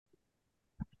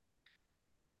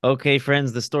Okay,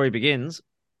 friends, the story begins.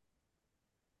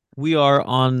 We are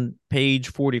on page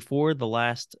 44, the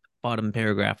last bottom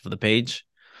paragraph of the page.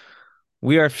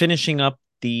 We are finishing up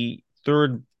the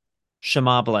third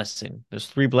Shema blessing. There's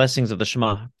three blessings of the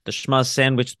Shema. The Shema is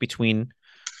sandwiched between,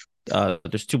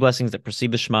 there's two blessings that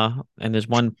precede the Shema, and there's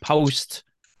one post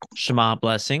Shema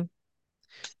blessing.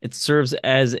 It serves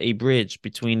as a bridge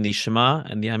between the Shema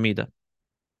and the Amidah.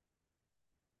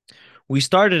 We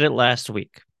started it last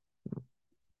week.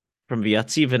 From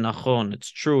V'yatziv and Nachon, it's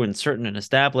true and certain and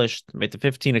established, made the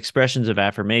 15 expressions of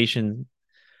affirmation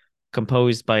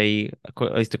composed by,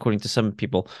 at least according to some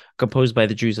people, composed by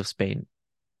the Jews of Spain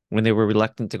when they were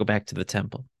reluctant to go back to the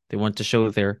temple. They want to show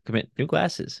their commit new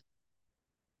glasses.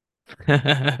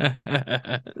 The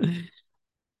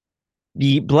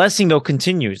blessing though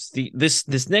continues.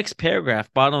 This next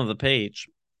paragraph, bottom of the page,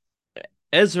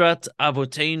 Ezrat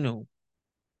Avoseinu,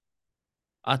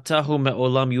 Atahu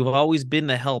me'olam, you've always been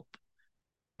the help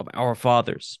of our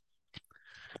fathers.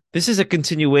 This is a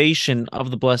continuation of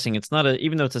the blessing. It's not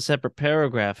even though it's a separate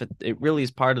paragraph, it really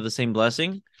is part of the same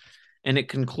blessing. And it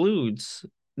concludes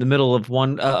the middle of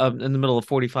in the middle of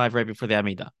 45, right before the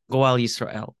Amidah. Goal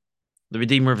Yisrael, the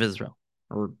Redeemer of Israel,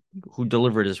 or who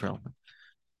delivered Israel.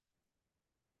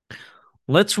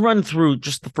 Let's run through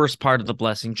just the first part of the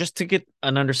blessing, just to get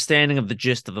an understanding of the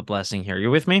gist of the blessing here.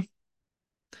 You with me?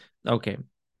 Okay.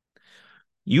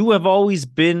 You have always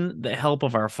been the help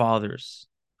of our fathers,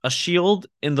 a shield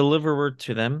and deliverer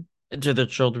to them, and to their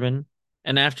children,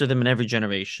 and after them in every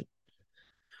generation.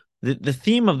 The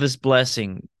theme of this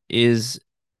blessing is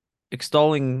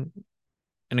extolling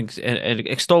and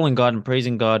extolling God and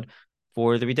praising God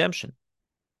for the redemption.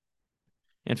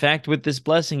 In fact, with this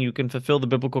blessing, you can fulfill the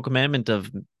biblical commandment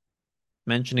of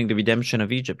mentioning the redemption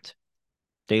of Egypt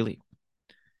daily.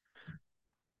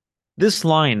 This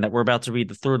line that we're about to read,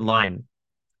 the third line,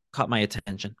 caught my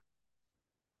attention.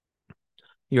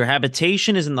 Your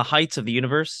habitation is in the heights of the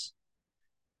universe,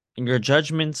 and your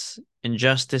judgments and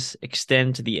justice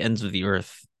extend to the ends of the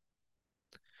earth.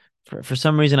 For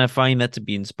some reason, I find that to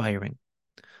be inspiring.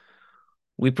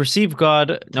 We perceive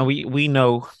God. Now we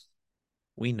know,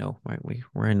 right?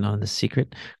 We're in on the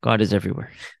secret. God is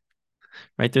everywhere,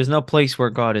 right? There's no place where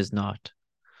God is not.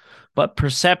 But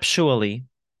perceptually,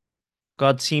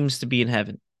 God seems to be in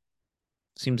heaven.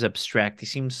 Seems abstract. He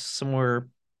seems somewhere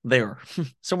there,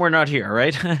 somewhere not here,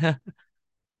 right?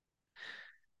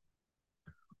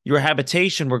 Your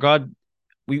habitation, where God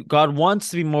wants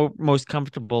to be most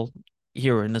comfortable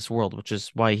here in this world, which is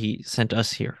why He sent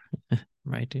us here.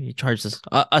 Right? He charged us,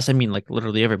 I mean, like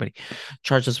literally everybody,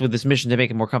 charged us with this mission to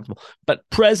make it more comfortable. But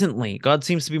presently, God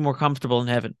seems to be more comfortable in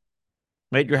heaven,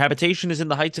 right? Your habitation is in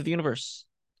the heights of the universe,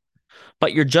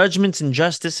 but your judgments and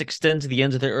justice extend to the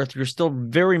ends of the earth. You're still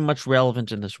very much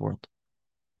relevant in this world,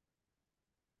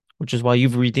 which is why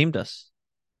you've redeemed us.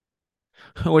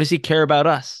 What does He care about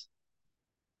us?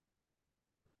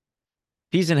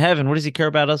 If He's in heaven, what does He care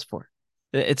about us for?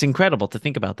 It's incredible to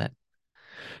think about that.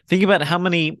 Think about how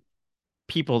many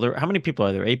people there. How many people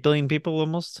are there? 8 billion people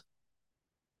almost.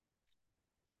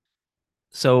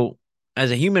 So, as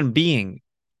a human being,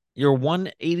 you're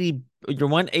 180, you're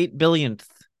 1/8 billionth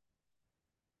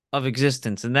of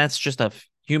existence, and that's just of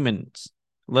humans,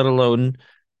 let alone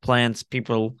plants,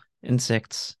 people,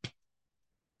 insects.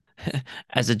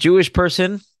 As a Jewish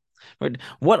person,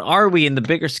 what are we in the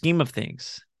bigger scheme of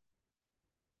things?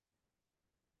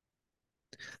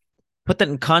 Put that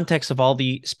in context of all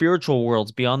the spiritual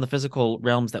worlds beyond the physical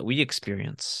realms that we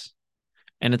experience.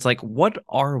 And it's like, what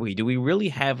are we? Do we really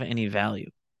have any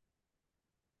value?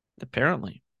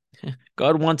 Apparently.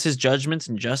 God wants His judgments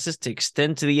and justice to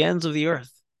extend to the ends of the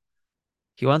earth.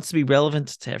 He wants to be relevant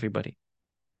to everybody.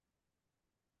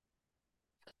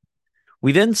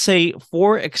 We then say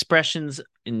 4 expressions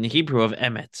in Hebrew of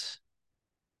emet.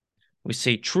 We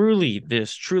say truly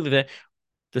this, truly that.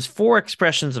 There's 4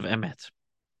 expressions of emet.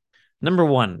 Number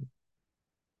 1,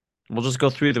 we'll just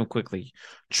go through them quickly.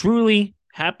 Truly,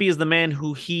 happy is the man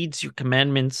who heeds your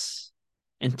commandments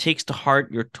and takes to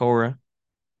heart your Torah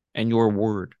and your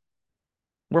word.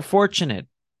 We're fortunate.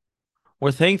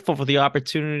 We're thankful for the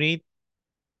opportunity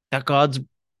that God's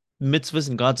mitzvahs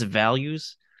and God's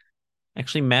values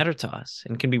actually matter to us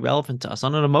and can be relevant to us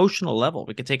on an emotional level.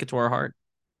 We can take it to our heart.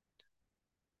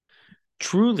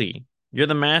 Truly, you're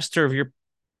the master of your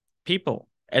people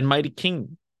and mighty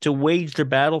king to wage their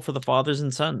battle for the fathers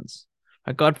and sons.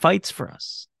 God fights for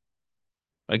us.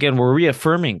 Again, we're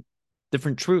reaffirming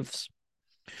different truths.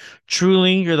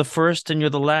 Truly, you're the first and you're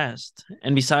the last,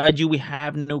 and beside you we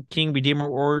have no king, redeemer,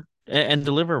 or and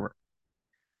deliverer.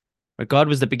 But God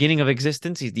was the beginning of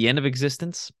existence. He's the end of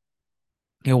existence.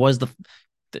 He was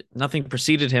Nothing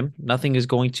preceded him. Nothing is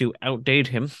going to outdate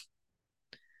him,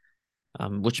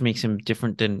 which makes him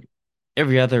different than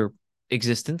every other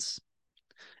existence.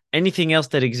 Anything else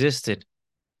that existed,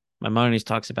 Maimonides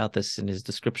talks about this in his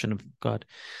description of God,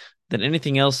 that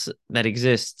anything else that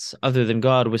exists other than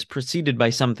God was preceded by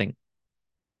something.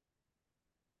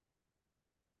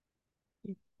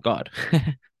 God.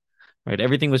 Right?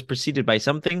 Everything was preceded by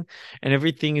something, and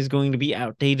everything is going to be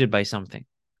outdated by something.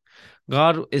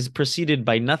 God is preceded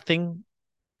by nothing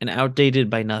and outdated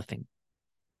by nothing.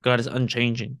 God is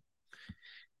unchanging.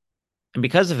 And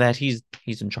because of that, he's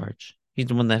in charge. He's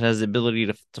the one that has the ability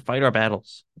to fight our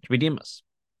battles, to redeem us.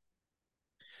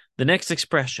 The next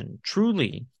expression,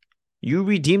 truly, you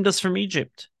redeemed us from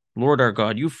Egypt, Lord our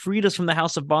God. You freed us from the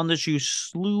house of bondage. You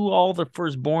slew all the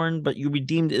firstborn, but you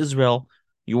redeemed Israel,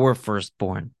 your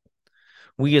firstborn.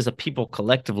 We as a people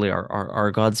collectively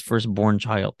are God's firstborn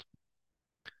child.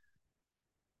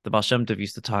 The Baal Shem Tov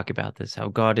used to talk about this,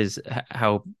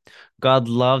 how God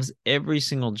loves every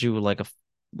single Jew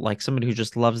like somebody who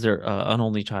just loves their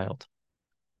unonly child.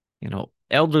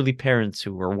 Elderly parents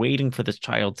who are waiting for this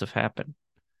child to happen,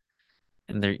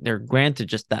 and they're granted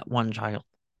just that one child.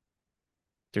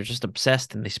 They're just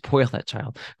obsessed and they spoil that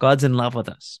child. God's in love with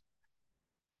us.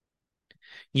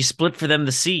 You split for them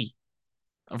the sea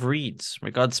of reeds,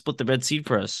 right? God split the Red Sea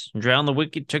for us, drowned the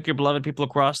wicked, took your beloved people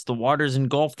across the waters,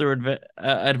 engulfed their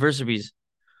adversaries.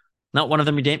 Not one of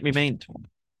them remained.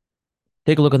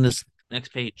 Take a look on this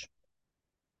next page.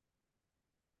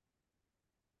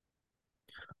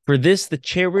 For this, the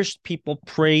cherished people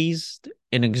praised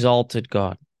and exalted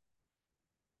God.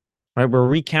 Right? We're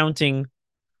recounting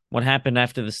what happened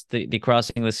after the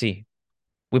crossing the sea.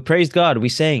 We praised God. We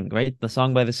sang, right? The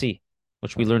song by the sea,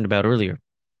 which we learned about earlier.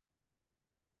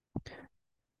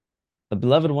 The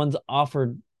beloved ones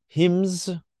offered hymns,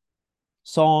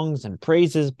 songs, and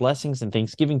praises, blessings, and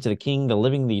thanksgiving to the King, the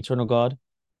living, the eternal God.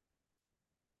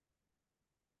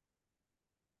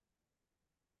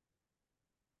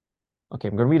 Okay,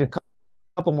 I'm going to read a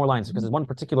couple more lines because there's one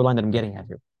particular line that I'm getting at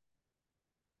here.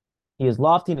 He is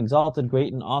lofty and exalted,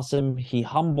 great and awesome. He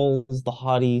humbles the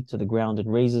haughty to the ground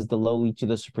and raises the lowly to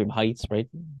the supreme heights, right?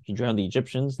 He drowned the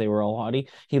Egyptians. They were all haughty.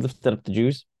 He lifted up the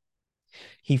Jews.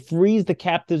 He frees the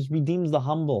captives, redeems the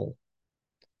humble,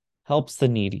 helps the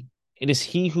needy. It is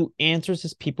he who answers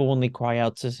his people when they cry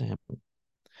out to him.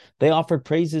 They offered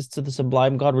praises to the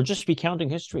sublime God. We're just recounting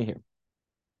history here.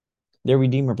 Their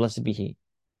Redeemer, blessed be he.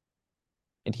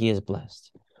 And he is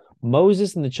blessed.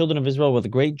 Moses and the children of Israel with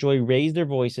great joy raised their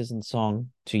voices in song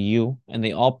to you, and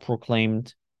they all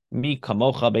proclaimed, Mi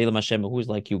kamocha be'elam Hashem, who is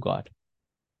like you, God.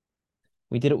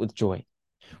 We did it with joy.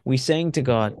 We sang to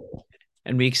God,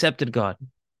 and we accepted God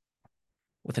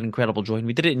with an incredible joy, and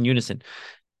we did it in unison.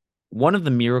 One of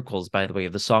the miracles, by the way,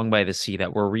 of the song by the sea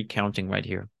that we're recounting right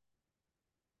here,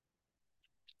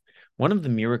 one of the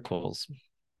miracles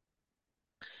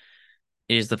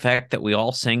is the fact that we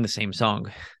all sang the same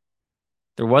song.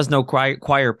 There was no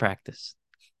choir practice.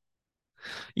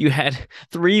 You had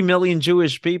 3 million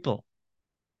Jewish people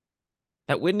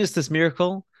that witnessed this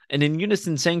miracle and in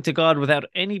unison sang to God without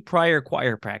any prior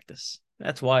choir practice.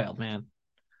 That's wild, man.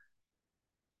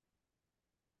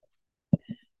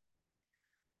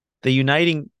 The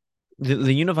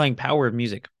unifying power of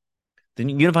music, the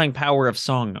unifying power of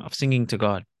song, of singing to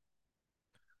God,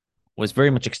 was very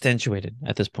much accentuated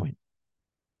at this point,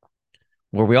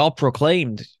 where we all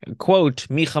proclaimed, quote,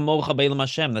 Mi chamocha be'elam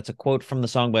Hashem. That's a quote from the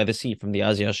song by the sea, from the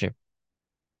Az Yashir.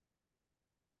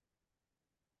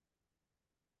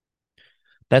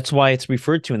 That's why it's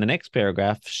referred to in the next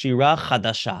paragraph, Shira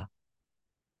Chadasha.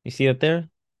 You see it there?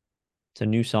 It's a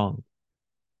new song.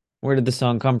 Where did the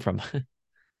song come from?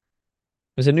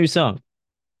 It was a new song.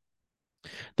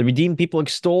 The redeemed people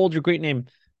extolled your great name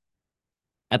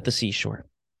at the seashore.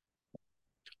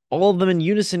 All of them in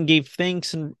unison gave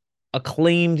thanks and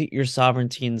acclaimed your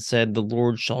sovereignty and said, the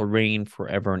Lord shall reign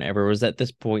forever and ever. It was at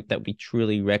this point that we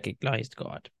truly recognized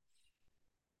God.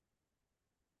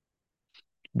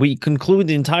 We conclude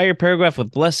the entire paragraph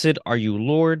with, blessed are you,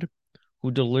 Lord,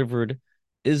 who delivered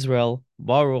Israel,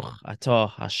 Baruch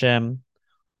atah Hashem,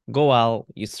 Goal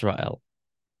Yisrael,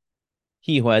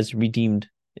 he who has redeemed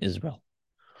Israel.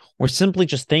 We're simply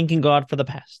just thanking God for the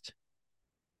past.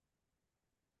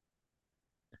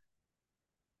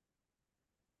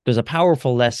 There's a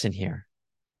powerful lesson here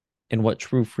in what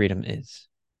true freedom is.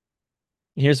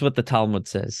 Here's what the Talmud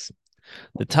says.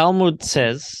 The Talmud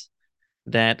says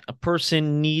that a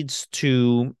person needs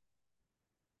to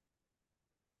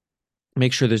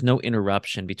make sure there's no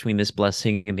interruption between this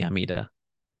blessing and the Amidah.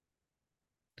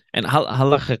 And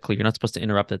halachically, you're not supposed to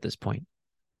interrupt at this point.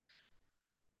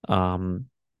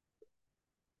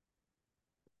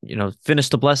 finish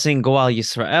the blessing, Goal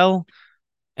Yisrael,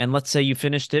 and let's say you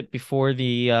finished it before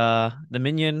the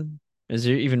minyan. Is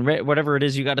there even whatever it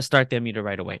is? You got to start the Amida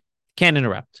right away. Can't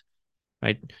interrupt.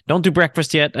 Right? Don't do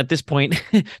breakfast yet at this point.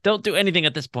 Don't do anything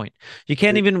at this point. You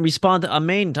can't even respond to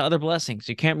Amen to other blessings.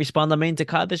 You can't respond Amen to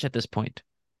Kaddish at this point.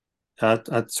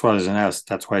 That's what I was going to ask.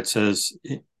 That's why it says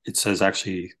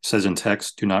in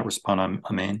text, do not respond on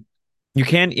Amen. You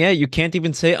can't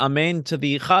even say Amen to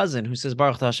the Chazan who says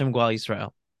Baruch Hashem Goal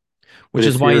Yisrael, But which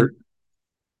is why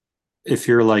if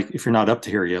you're not up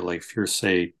to here yet, like if you're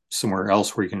say somewhere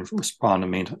else where you can respond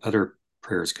Amen to other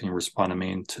prayers, can you respond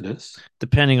Amen to this?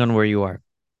 depending on where you are,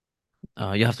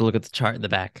 you have to look at the chart in the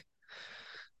back.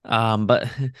 Um, but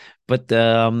but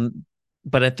um,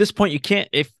 but at this point, you can't.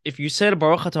 If you said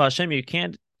Baruch Atah Hashem, you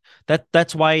can't.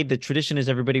 That's why the tradition is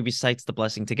everybody recites the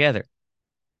blessing together.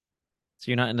 So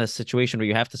you're not in a situation where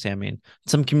you have to say Amen. In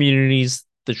some communities,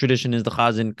 the tradition is the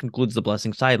Chazan concludes the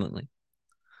blessing silently.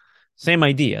 Same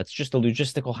idea. It's just a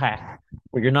logistical hack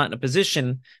where you're not in a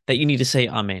position that you need to say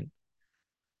Amen.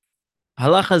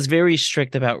 Halacha is very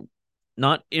strict about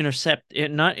not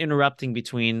interrupting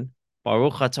between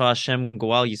Baruch Atah Hashem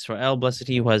Goal Yisrael, blessed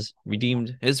he who has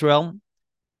redeemed Israel,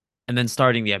 and then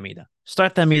starting the Amida.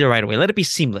 Start the Amida right away. Let it be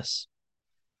seamless.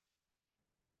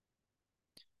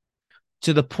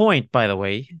 To the point, by the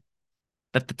way,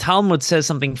 that the Talmud says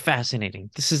something fascinating.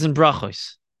 This is in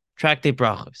Brachos, Tractate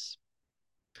Brachos.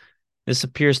 This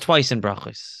appears twice in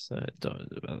Brachos,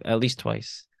 at least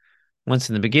twice. Once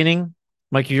in the beginning.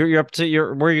 Mike, you're up to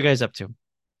where are you guys up to?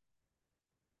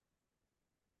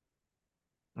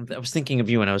 I was thinking of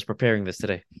you when I was preparing this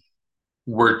today.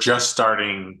 We're just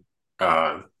starting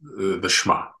the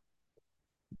Shema.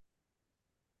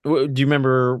 Do you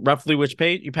remember roughly which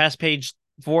page? You passed page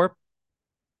 4?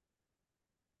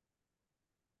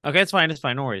 Okay, it's fine. It's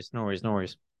fine. No worries. No worries. No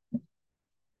worries.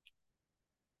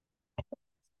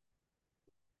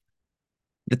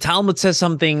 The Talmud says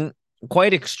something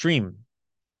quite extreme.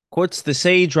 Quotes the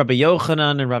sage Rabbi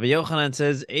Yochanan, and Rabbi Yochanan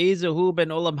says, Ezehu ben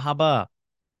olam haba.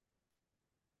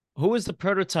 Who is the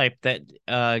prototype that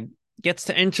gets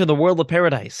to enter the world of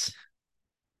paradise?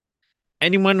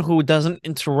 Anyone who doesn't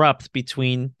interrupt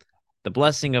between the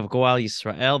blessing of Goal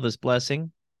Yisrael, this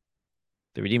blessing,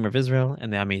 the Redeemer of Israel,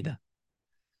 and the Amida.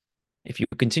 If you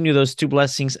continue those two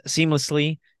blessings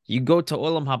seamlessly, you go to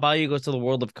Olam Haba, you go to the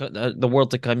world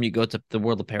to come, you go to the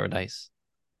world of paradise.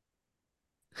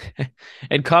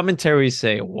 And commentaries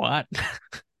say, what?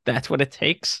 That's what it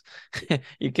takes?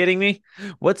 You kidding me?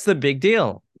 What's the big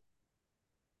deal?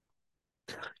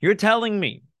 You're telling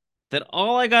me that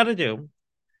all I got to do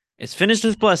is finish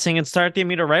this blessing and start the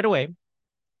Amida right away.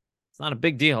 It's not a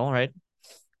big deal, right?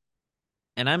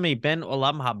 And I'm a Ben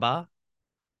Olam Haba.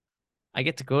 I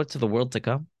get to go to the world to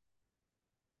come.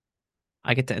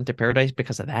 I get to enter paradise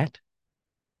because of that.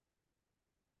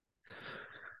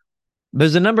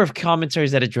 There's a number of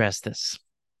commentaries that address this.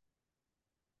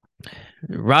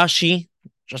 Rashi,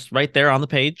 just right there on the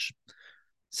page,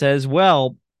 says,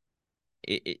 well,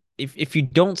 if you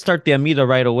don't start the Amida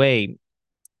right away,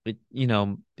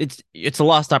 it's a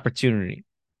lost opportunity.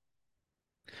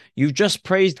 You've just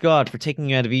praised God for taking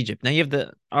you out of Egypt. Now you have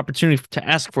the opportunity to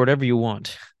ask for whatever you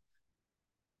want.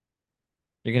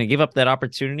 You're going to give up that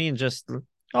opportunity and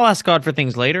I'll ask God for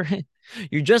things later.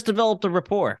 You just developed a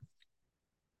rapport.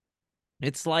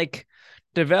 It's like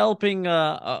developing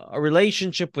a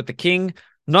relationship with the king,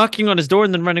 knocking on his door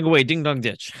and then running away, ding dong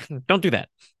ditch. Don't do that.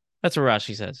 That's what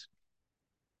Rashi says.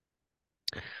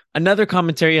 Another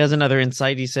commentary has another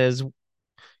insight. He says,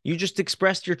 you just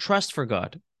expressed your trust for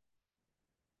God.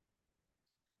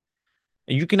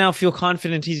 And you can now feel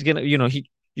confident he's going to,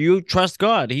 you trust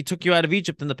God. He took you out of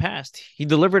Egypt in the past. He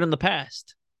delivered in the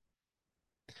past.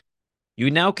 You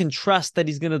now can trust that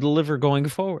he's going to deliver going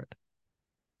forward.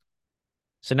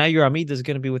 So now your Amida is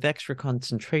going to be with extra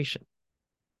concentration.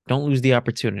 Don't lose the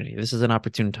opportunity. This is an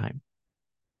opportune time.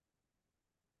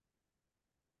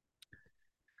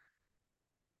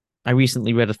 I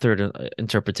recently read a third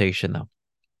interpretation, though.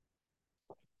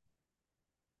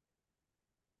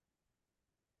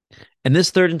 And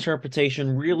this third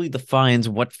interpretation really defines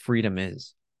what freedom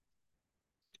is.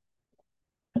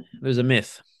 There's a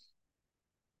myth.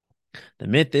 The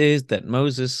myth is that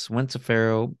Moses went to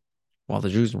Pharaoh while the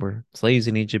Jews were slaves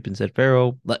in Egypt and said,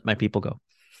 Pharaoh, let my people go.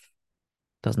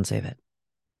 Doesn't say that.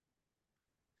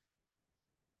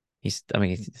 This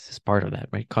is part of that,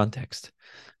 right? Context.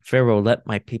 Pharaoh, let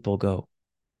my people go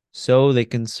so they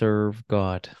can serve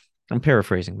God. I'm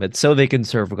paraphrasing, but so they can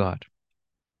serve God.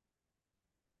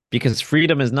 Because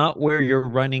freedom is not where you're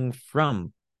running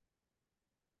from.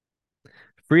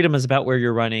 Freedom is about where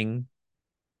you're running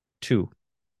to.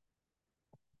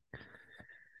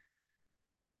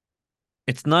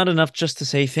 It's not enough just to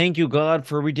say, thank you, God,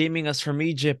 for redeeming us from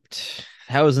Egypt.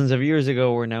 Thousands of years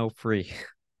ago, we're now free.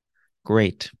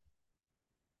 Great.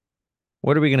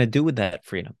 What are we going to do with that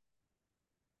freedom?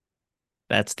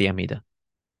 That's the Amida.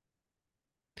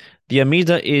 The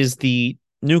Amida is the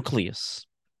nucleus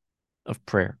of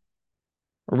prayer,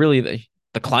 or really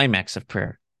the climax of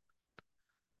prayer,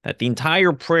 that the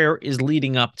entire prayer is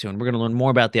leading up to. And we're going to learn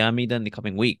more about the Amida in the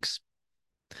coming weeks.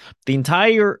 The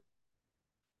entire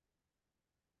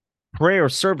prayer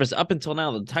service up until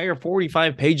now, the entire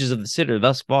 45 pages of the Siddur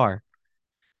thus far,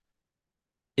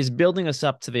 is building us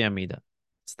up to the Amida.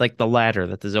 It's like the ladder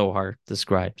that the Zohar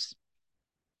describes,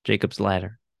 Jacob's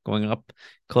ladder, going up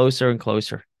closer and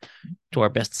closer to our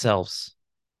best selves.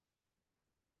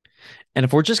 And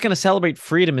if we're just going to celebrate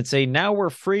freedom and say, now we're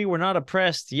free, we're not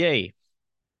oppressed, yay.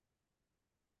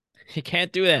 You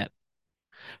can't do that.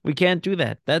 We can't do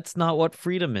that. That's not what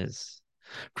freedom is.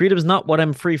 Freedom is not what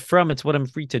I'm free from. It's what I'm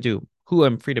free to do, who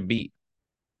I'm free to be.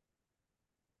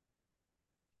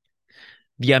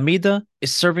 The Amida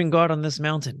is serving God on this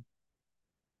mountain.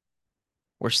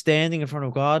 We're standing in front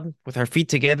of God with our feet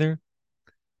together.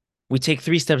 We take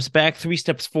 3 steps back, 3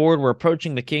 steps forward. We're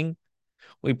approaching the king.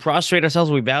 We prostrate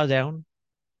ourselves. We bow down.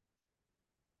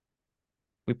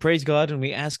 We praise God and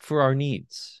we ask for our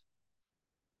needs,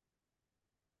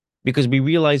 because we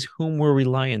realize whom we're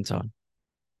reliant on.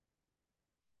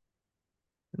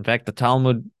 In fact, the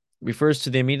Talmud refers to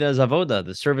the Amida as avoda,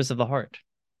 the service of the heart.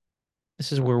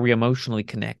 This is where we emotionally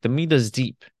connect. The Amida is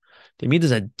deep. The Amida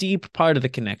is a deep part of the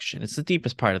connection. It's the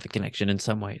deepest part of the connection in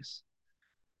some ways.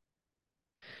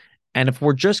 And if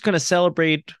we're just going to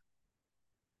celebrate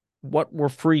what we're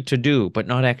free to do, but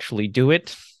not actually do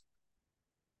it,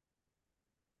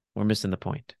 we're missing the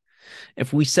point.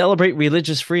 If we celebrate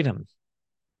religious freedom,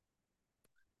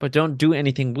 but don't do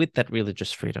anything with that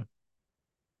religious freedom,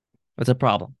 that's a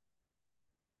problem.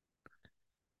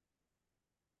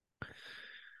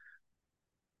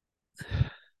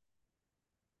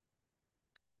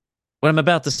 What I'm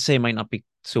about to say might not be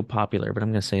so popular, but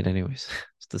I'm going to say it anyways.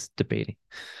 It's just debating.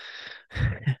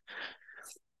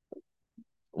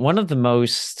 One of the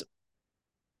most,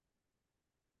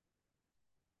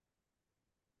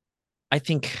 I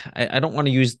think, I don't want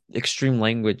to use extreme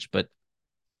language, but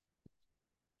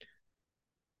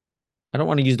I don't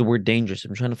want to use the word dangerous.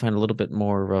 I'm trying to find a little bit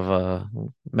more of a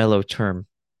mellow term.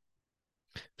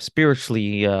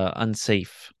 Spiritually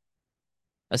unsafe,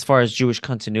 as far as Jewish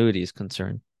continuity is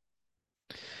concerned,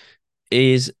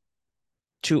 is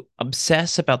to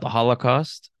obsess about the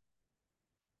Holocaust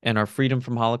and our freedom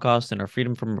from Holocaust and our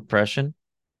freedom from oppression,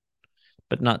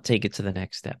 but not take it to the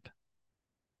next step.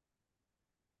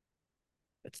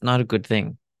 It's not a good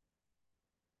thing.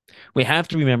 We have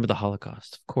to remember the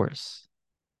Holocaust, of course.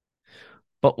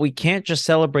 But we can't just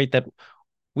celebrate that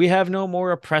we have no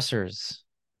more oppressors.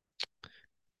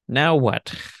 Now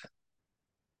what?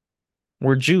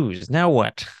 We're Jews. Now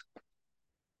what?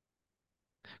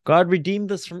 God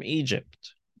redeemed us from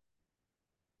Egypt.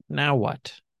 Now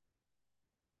what?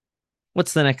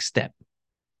 What's the next step?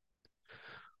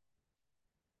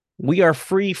 We are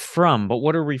free from, but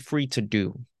what are we free to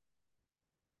do?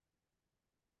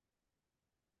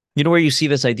 You know where you see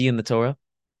this idea in the Torah?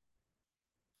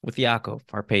 With Yaakov,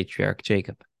 our patriarch,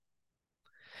 Jacob.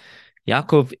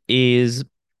 Yaakov is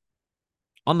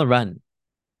on the run.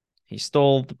 He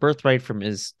stole the birthright from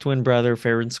his twin brother,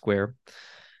 fair and square.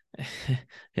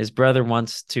 His brother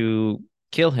wants to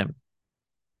kill him,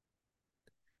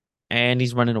 and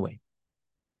he's running away.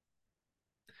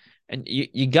 And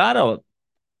you gotta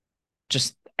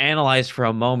just analyze for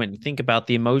a moment and think about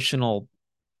the emotional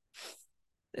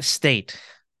state,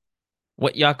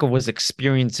 what Yaakov was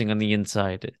experiencing on the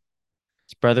inside.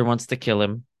 His brother wants to kill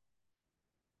him.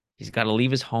 He's got to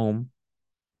leave his home.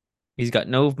 He's got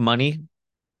no money,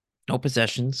 no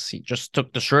possessions. He just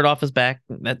took the shirt off his back,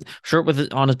 that shirt with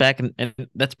it on his back, and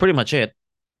that's pretty much it.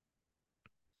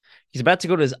 He's about to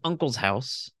go to his uncle's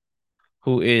house,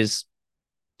 who is,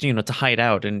 to hide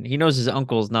out, and he knows his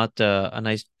uncle's not a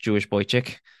nice Jewish boy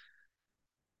chick.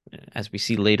 As we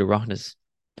see later on, his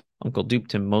uncle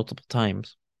duped him multiple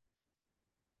times.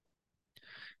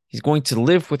 He's going to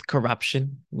live with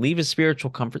corruption, leave his spiritual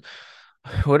comfort.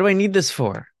 What do I need this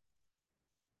for?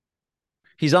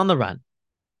 He's on the run.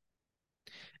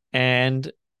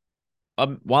 And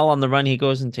while on the run, he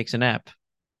goes and takes a nap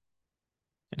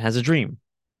and has a dream.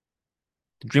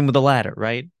 The dream with a ladder,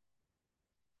 right?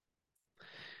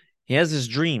 He has this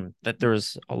dream that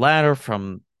there's a ladder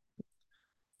from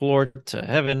floor to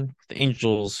heaven, the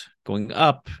angels going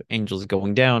up, angels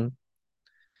going down.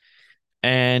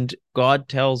 And God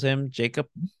tells him, Jacob,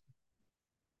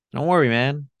 don't worry,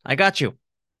 man. I got you.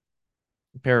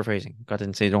 I'm paraphrasing. God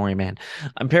didn't say, don't worry, man.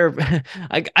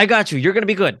 I got you. You're going to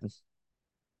be good.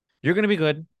 You're going to be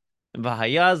good.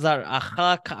 Your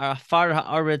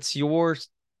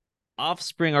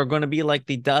offspring are going to be like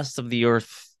the dust of the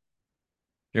earth.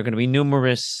 You're going to be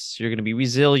numerous. You're going to be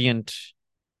resilient.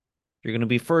 You're going to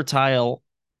be fertile.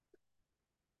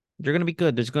 You're going to be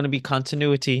good. There's going to be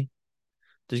continuity.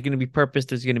 There's going to be purpose.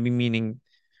 There's going to be meaning.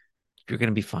 You're going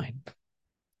to be fine.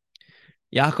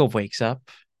 Yaakov wakes up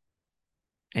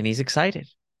and he's excited.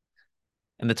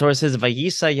 And the Torah says,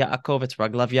 Vayisa Yaakov, it's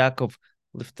Raglav Yaakov,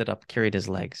 lifted up, carried his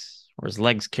legs, or his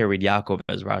legs carried Yaakov,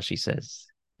 as Rashi says.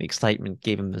 The excitement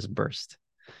gave him this burst.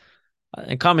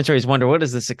 And commentaries wonder, what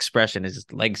is this expression? Is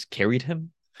his legs carried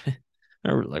him?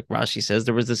 Or like Rashi says,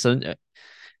 there was this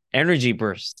energy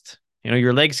burst.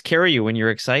 Your legs carry you when you're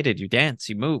excited. You dance,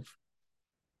 you move.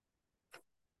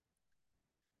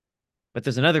 But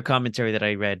there's another commentary that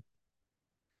I read.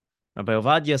 Rabbi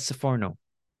Ovadia Seforno,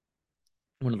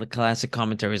 one of the classic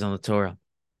commentaries on the Torah.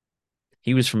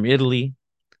 He was from Italy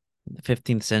in the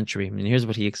 15th century. And here's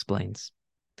what he explains.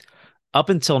 Up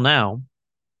until now,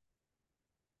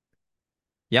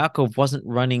 Yaakov wasn't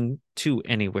running to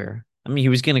anywhere. I mean, he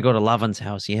was going to go to Lavan's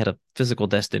house. He had a physical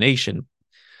destination.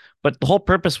 But the whole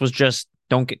purpose was just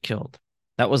don't get killed.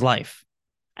 That was life.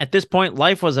 At this point,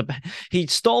 life was he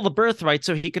stole the birthright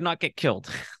so he could not get killed.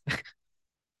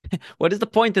 What is the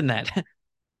point in that?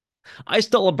 I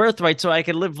stole a birthright so I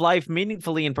could live life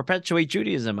meaningfully and perpetuate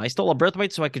Judaism. I stole a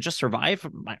birthright so I could just survive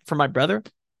for my brother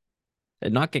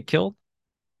and not get killed.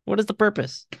 What is the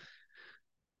purpose?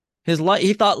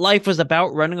 He thought life was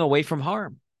about running away from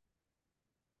harm.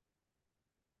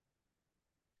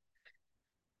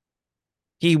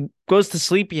 He goes to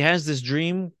sleep. He has this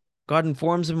dream. God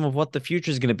informs him of what the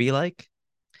future is going to be like.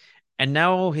 And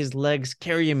now his legs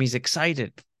carry him. He's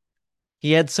excited.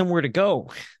 He had somewhere to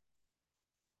go.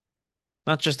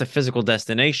 Not just a physical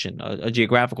destination, a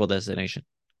geographical destination.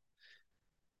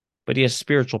 But he has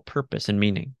spiritual purpose and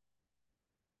meaning.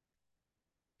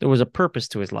 There was a purpose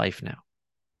to his life now.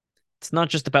 It's not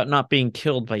just about not being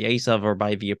killed by Esav or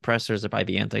by the oppressors or by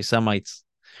the anti-Semites,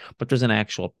 but there's an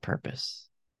actual purpose.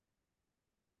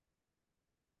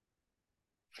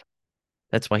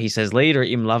 That's why he says later,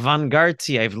 Im Lavan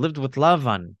Garti, I've lived with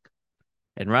Lavan.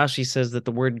 And Rashi says that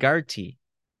the word Garti,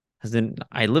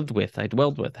 I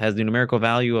dwelled with, has the numerical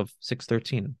value of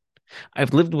 613.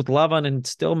 I've lived with Lavan and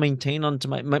still maintain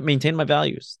my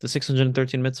values, the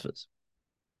 613 mitzvahs.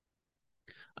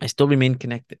 I still remain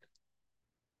connected.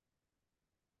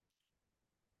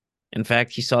 In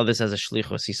fact, he saw this as a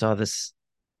shlichus. He saw this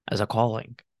as a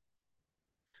calling.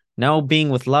 Now being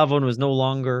with Lavan was no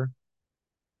longer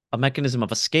a mechanism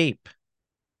of escape,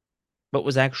 but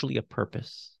was actually a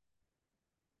purpose.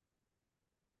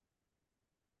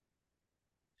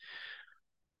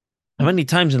 How many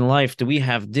times in life do we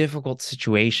have difficult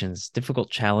situations, difficult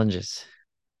challenges,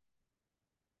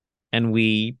 and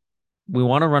we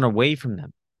want to run away from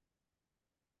them?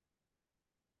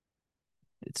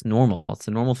 It's normal. It's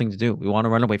the normal thing to do. We want to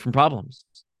run away from problems.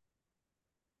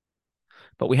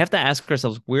 But we have to ask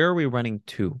ourselves, where are we running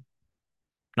to?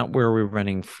 Not where are we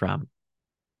running from?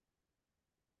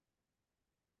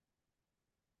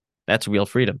 That's real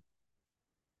freedom.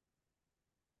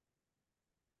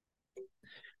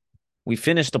 We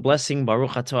finished the blessing,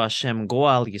 Baruch Atah Hashem,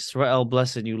 Goal Yisrael,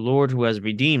 blessed you, Lord, who has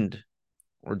redeemed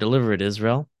or delivered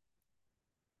Israel.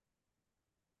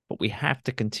 But we have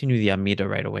to continue the Amida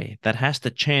right away. That has to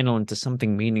channel into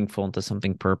something meaningful, into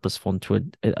something purposeful,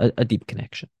 into a deep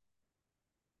connection.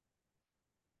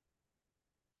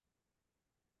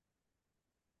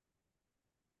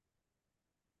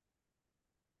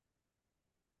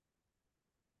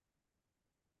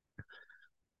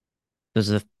 There's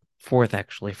a fourth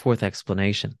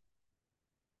explanation.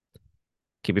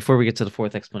 Okay, before we get to the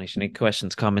fourth explanation, any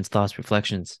questions, comments, thoughts,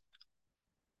 reflections?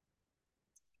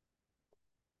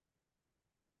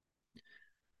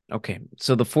 Okay,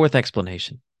 so the fourth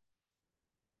explanation.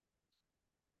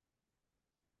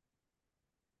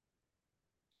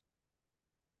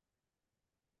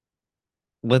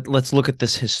 Let's look at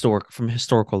this from a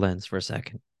historical lens for a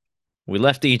second. We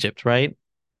left Egypt, right?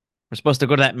 We're supposed to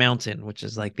go to that mountain, which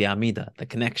is like the Amida, the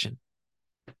connection.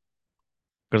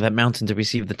 Go to that mountain to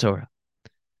receive the Torah.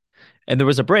 And there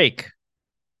was a break.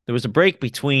 There was a break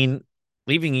between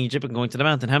leaving Egypt and going to the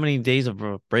mountain. How many days of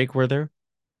a break were there?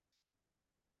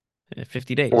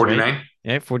 50 days, 49. right?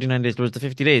 Yeah, 49 days. There was the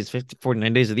 50 days,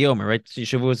 49 days of the Omer, right?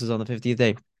 Shavuos is on the 50th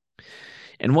day.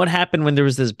 And what happened when there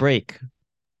was this break?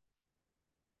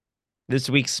 This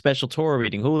week's special Torah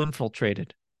reading, who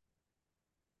infiltrated?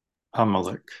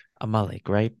 Amalek. Amalek,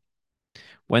 right?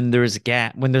 When there's a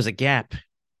gap,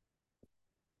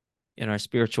 in our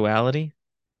spirituality,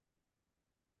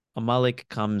 Amalek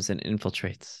comes and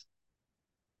infiltrates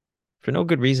for no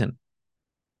good reason.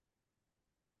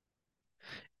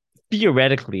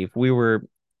 Theoretically, if we were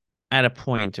at a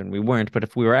point, and we weren't, but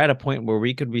if we were at a point where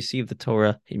we could receive the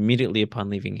Torah immediately upon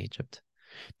leaving Egypt,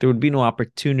 there would be no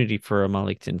opportunity for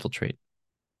Amalek to infiltrate.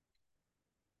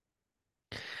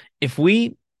 If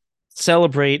we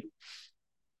celebrate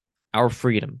our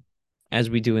freedom as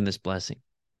we do in this blessing,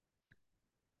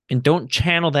 and don't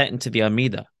channel that into the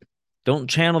Amidah, don't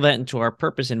channel that into our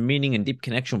purpose and meaning and deep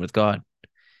connection with God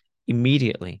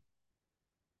immediately,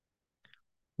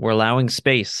 we're allowing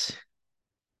space.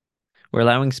 We're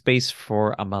allowing space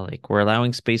for Amalek. We're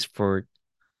allowing space for,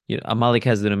 Amalek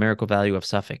has the numerical value of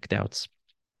suffix, doubts.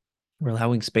 We're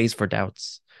allowing space for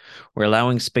doubts. We're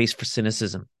allowing space for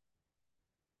cynicism.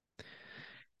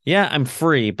 Yeah, I'm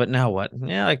free, but now what?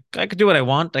 Yeah, I could do what I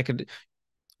want.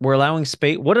 We're allowing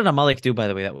space. What did Amalek do, by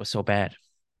the way, that was so bad?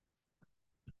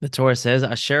 The Torah says,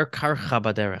 Asher karcha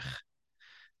baderech.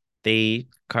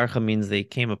 Karcha means they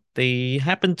came up, they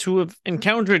happened to have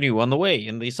encountered you on the way,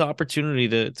 and they saw opportunity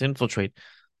to infiltrate.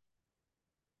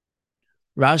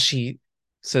 Rashi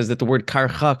says that the word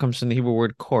karcha comes from the Hebrew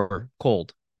word kor,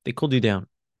 cold. They cooled you down.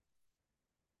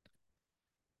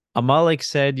 Amalek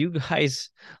said, you guys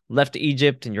left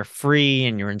Egypt and you're free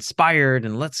and you're inspired,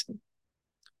 and let's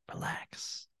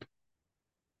relax.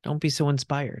 Don't be so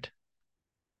inspired.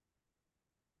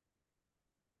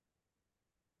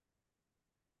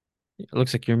 It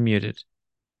looks like you're muted.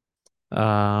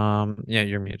 Yeah,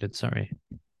 you're muted. Sorry.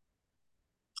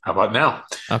 How about now?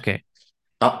 Okay.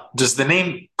 Does the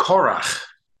name Korach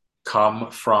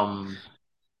come from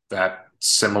that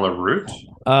similar root?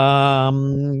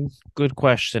 Good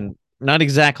question. Not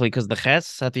exactly, because the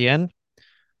ches at the end,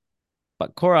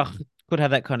 but Korach could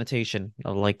have that connotation,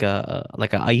 like a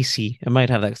icy. It might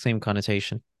have that same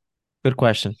connotation. Good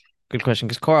question. Good question,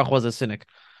 because Korach was a cynic.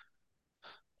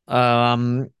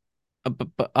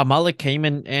 But Amalek came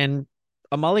in, and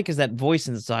Amalek is that voice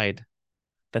inside,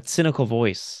 that cynical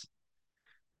voice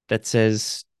that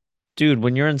says, dude,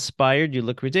 when you're inspired, you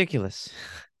look ridiculous.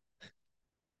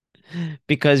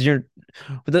 Because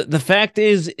the fact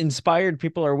is, inspired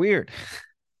people are weird.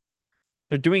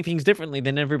 They're doing things differently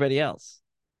than everybody else.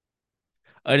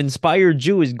 An inspired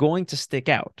Jew is going to stick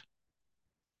out.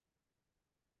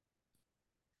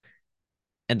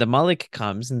 And the Malik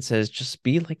comes and says, just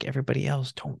be like everybody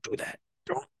else. Don't do that.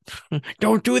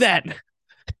 Don't do that.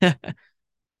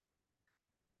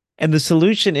 And the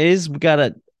solution is we got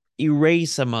to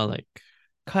erase Amalek,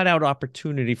 cut out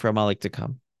opportunity for Amalek to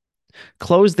come,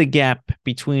 close the gap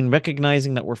between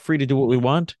recognizing that we're free to do what we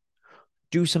want,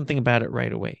 do something about it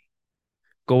right away.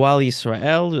 Goal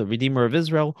Yisrael, the Redeemer of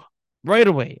Israel, right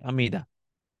away, Amida.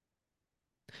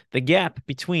 The gap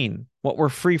between what we're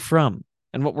free from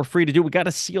and what we're free to do, we got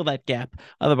to seal that gap.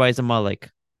 Otherwise,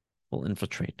 Amalek will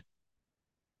infiltrate.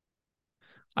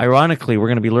 Ironically, we're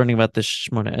going to be learning about this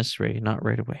Shemona Esrei not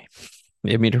right away.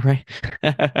 Amida, right?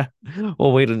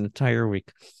 We'll wait an entire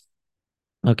week.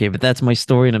 Okay, but that's my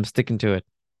story, and I'm sticking to it.